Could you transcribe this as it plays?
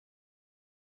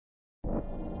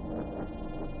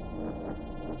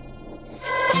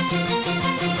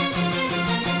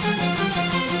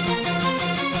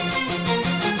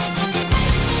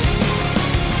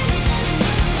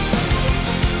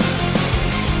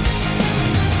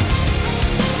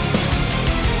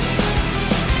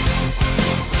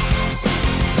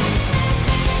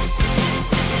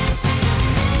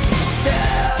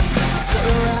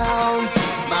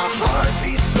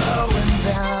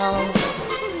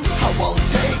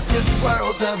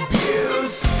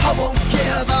Abuse. I won't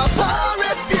give up or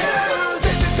refuse.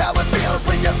 This is how it feels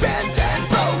when you're bent and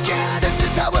broken. This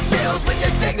is how it feels when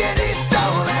your dignity's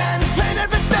stolen and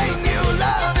everything you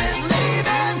love is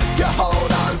leaving. You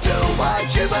hold on to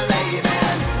what you believe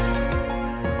in.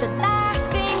 The last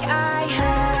thing I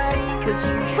heard was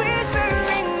you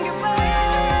whispering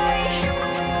goodbye,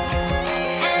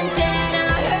 and then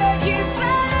I heard you fly.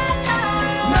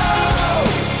 No,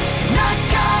 not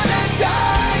gonna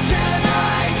die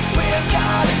tonight. We're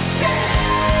gonna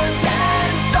stand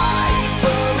and fight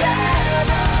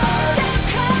forever. Don't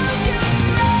close your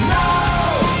eyes. No,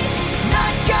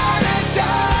 not gonna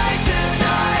die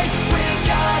tonight. We're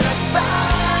gonna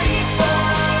fight for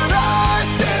us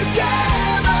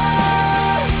together.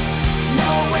 No,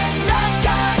 we're not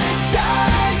gonna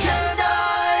die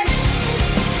tonight.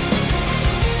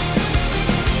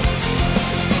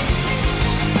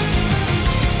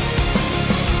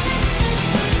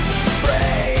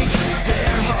 Break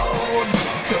their hold,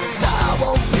 'cause I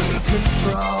won't be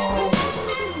controlled.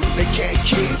 They can't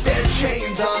keep their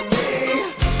chains on me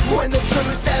when the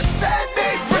truth has set me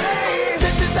free.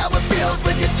 This is how it feels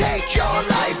when you take your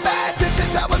life back. This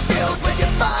is how it feels when you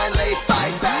finally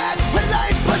fight back. When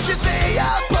life pushes me,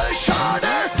 I push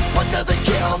harder. What doesn't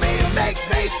kill me makes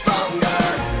me stronger.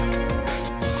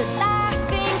 The last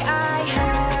thing I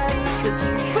heard was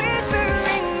you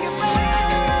whispering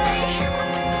goodbye,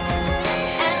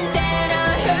 and then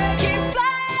I heard you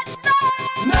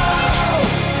flatline. No,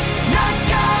 not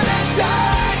gonna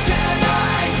die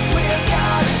tonight. We're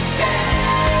gonna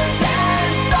stand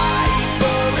and fight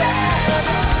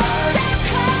forever. Don't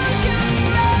close your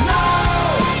No,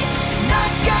 eyes.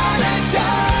 not gonna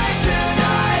die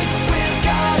tonight. We're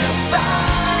gonna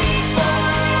fight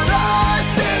for us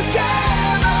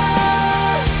together.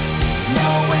 No,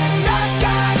 we're not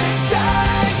gonna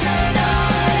die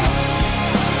tonight.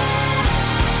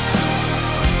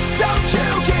 Don't you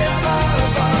give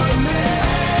up on me.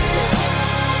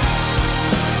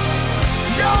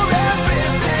 You're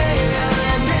everything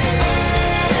I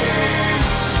need.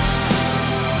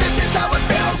 This is how it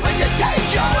feels when you take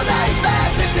your life back.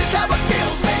 This is how it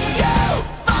feels when you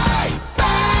fight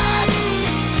back.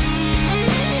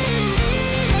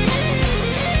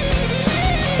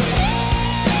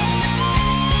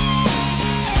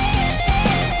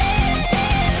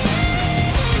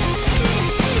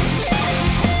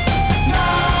 No,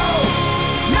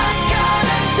 not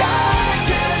gonna die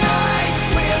tonight.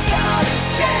 We're gonna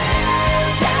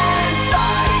stand and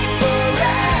fight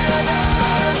forever.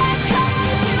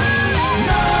 Close your eyes.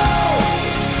 No,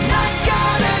 not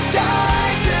gonna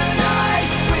die tonight.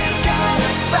 We're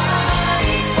gonna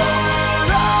fight for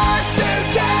us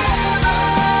together.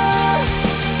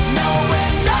 No,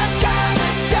 we're not gonna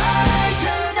die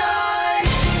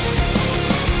tonight.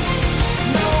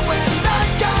 No, we're not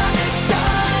gonna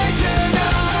die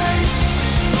tonight.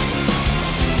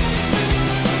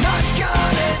 Not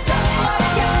gonna die.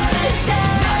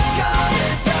 Not gonna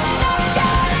die.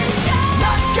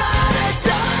 Not gonna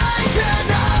die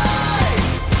tonight.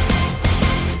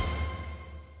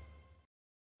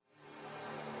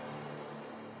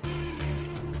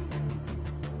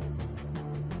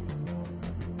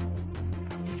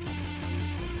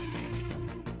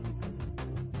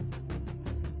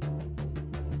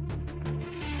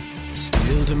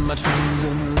 Still to my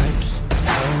trembling lips.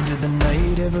 How did the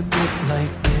night ever get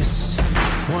like this?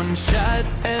 One shot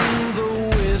and the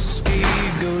whiskey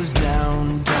goes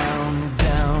down, down,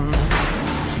 down.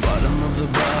 Bottom of the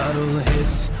bottle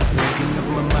hits, waking up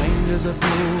my mind as I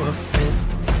throw a fit.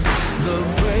 The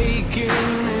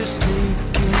breaking is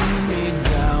taking me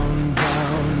down,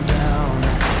 down, down.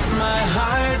 My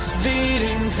heart's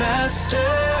beating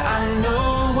faster, I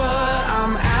know what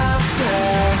I'm after.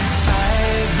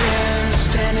 I've been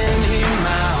standing here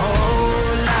my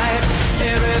whole life.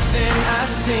 Everything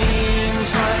I've seen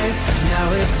twice. Now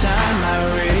it's time I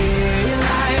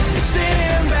realize it's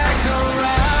spinning back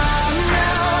around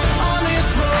now. On this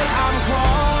road I'm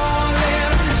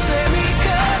crawling. Save me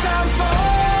 'cause I'm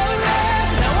falling.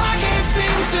 Now I can't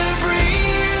seem to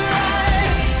breathe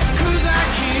right. 'Cause I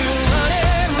keep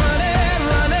running, running,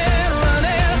 running,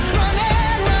 running,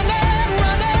 running, running,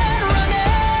 running,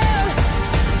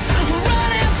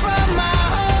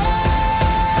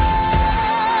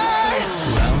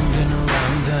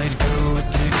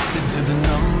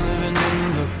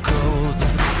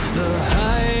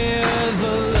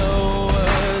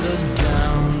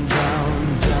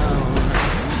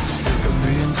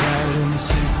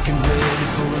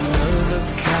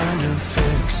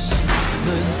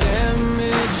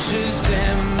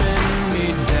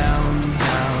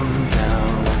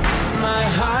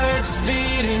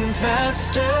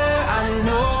 faster. I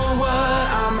know what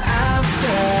I'm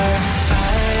after.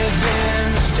 I've been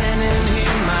standing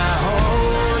here my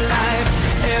whole life.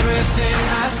 Everything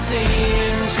I've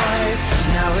seen twice.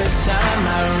 Now it's time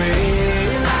I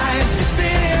realize it's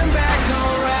spinning back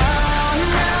around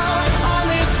now. On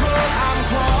this road I'm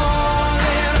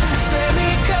crawling. Save me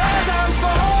 'cause I'm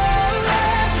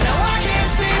falling. Now I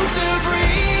can't seem to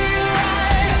breathe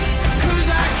right. 'Cause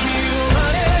I keep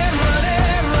running,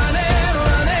 running, running,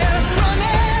 running,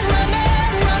 running,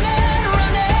 running, running,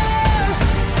 running,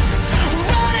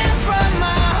 running from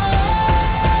my heart.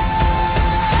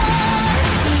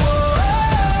 Whoa,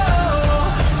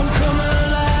 I'm coming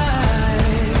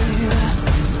alive.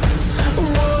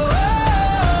 Whoa,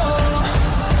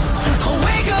 I'll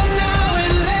wake up now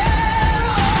and live.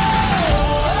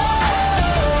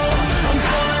 I'm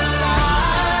coming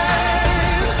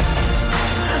alive.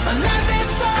 A life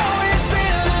that's always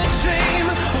been a dream.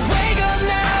 Wake up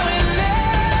now and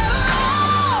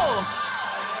live.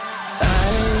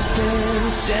 I've been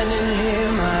standing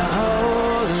here my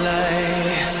whole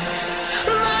life.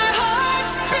 My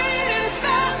heart's beating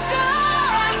faster.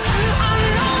 I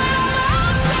know I'm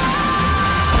after.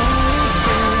 I've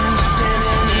been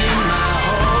standing here my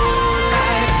whole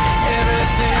life.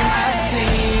 Everything I've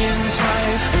seen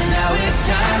twice. Now it's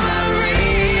time I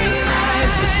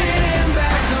realize it's spinning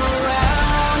back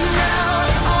around now.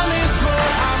 On this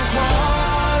road I'm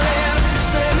crawling.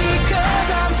 Save me 'cause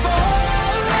I'm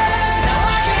falling. Now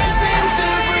I can't seem to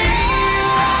breathe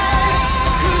right.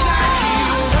 'Cause I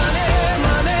keep running,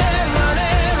 running,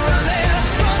 running, running,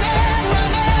 running,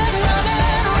 running,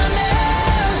 running,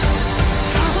 running,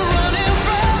 running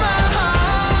from my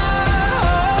heart.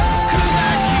 'Cause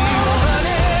I keep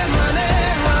running,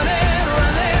 running, running,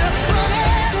 running,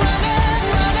 running, running,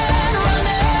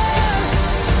 running,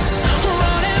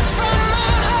 running from my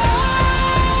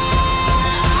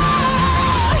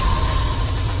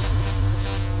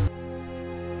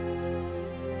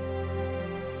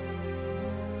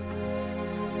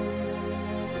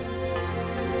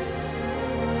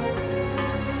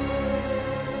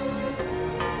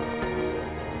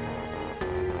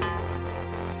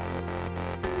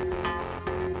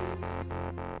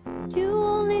You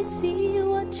only see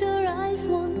what your eyes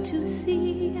want to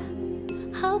see.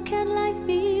 How can life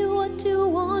be what you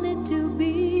want it to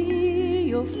be?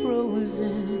 You're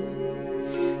frozen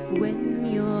when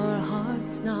your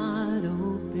heart's not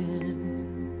open.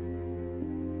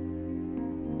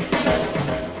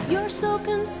 You're so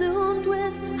consumed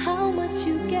with how much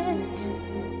you get.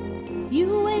 You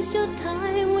waste your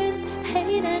time with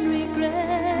hate and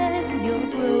regret. You're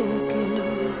broken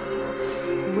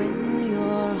when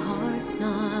your heart's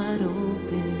not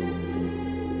open.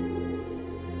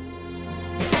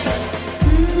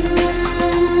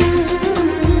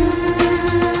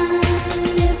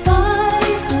 If I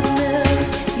could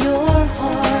melt your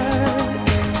heart,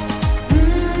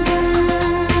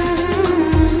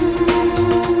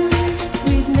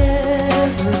 we'd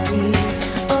never be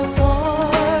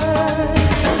apart.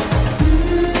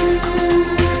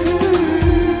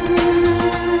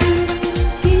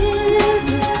 Give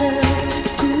yourself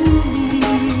to me.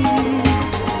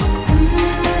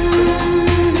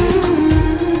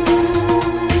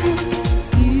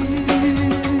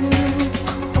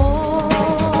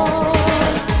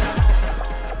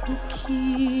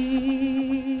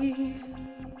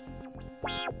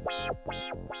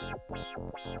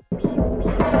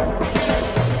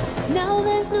 Now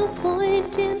there's no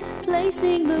point in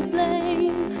placing the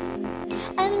blame,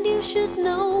 and you should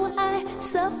know I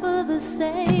suffer the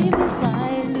same. If I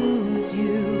lose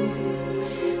you,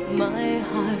 my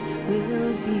heart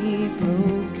will be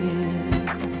broken.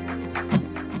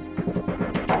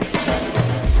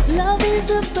 Love is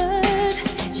a bird,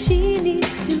 she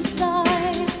needs to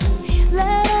fly.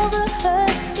 Let all the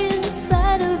hurt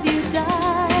inside of you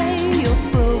die. You're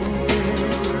frozen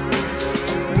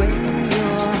when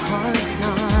your heart's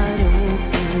not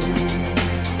open.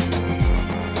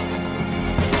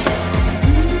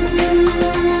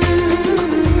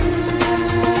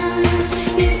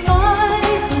 If I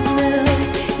could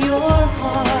melt your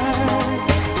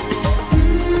heart,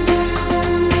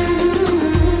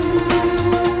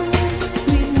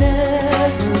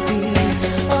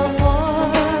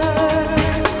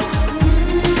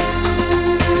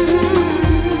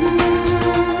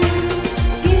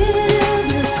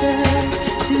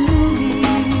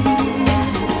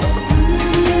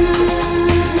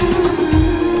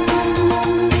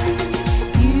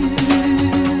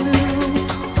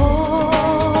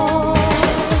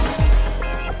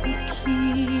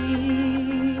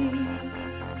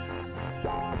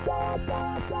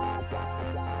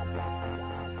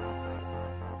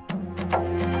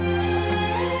 Thank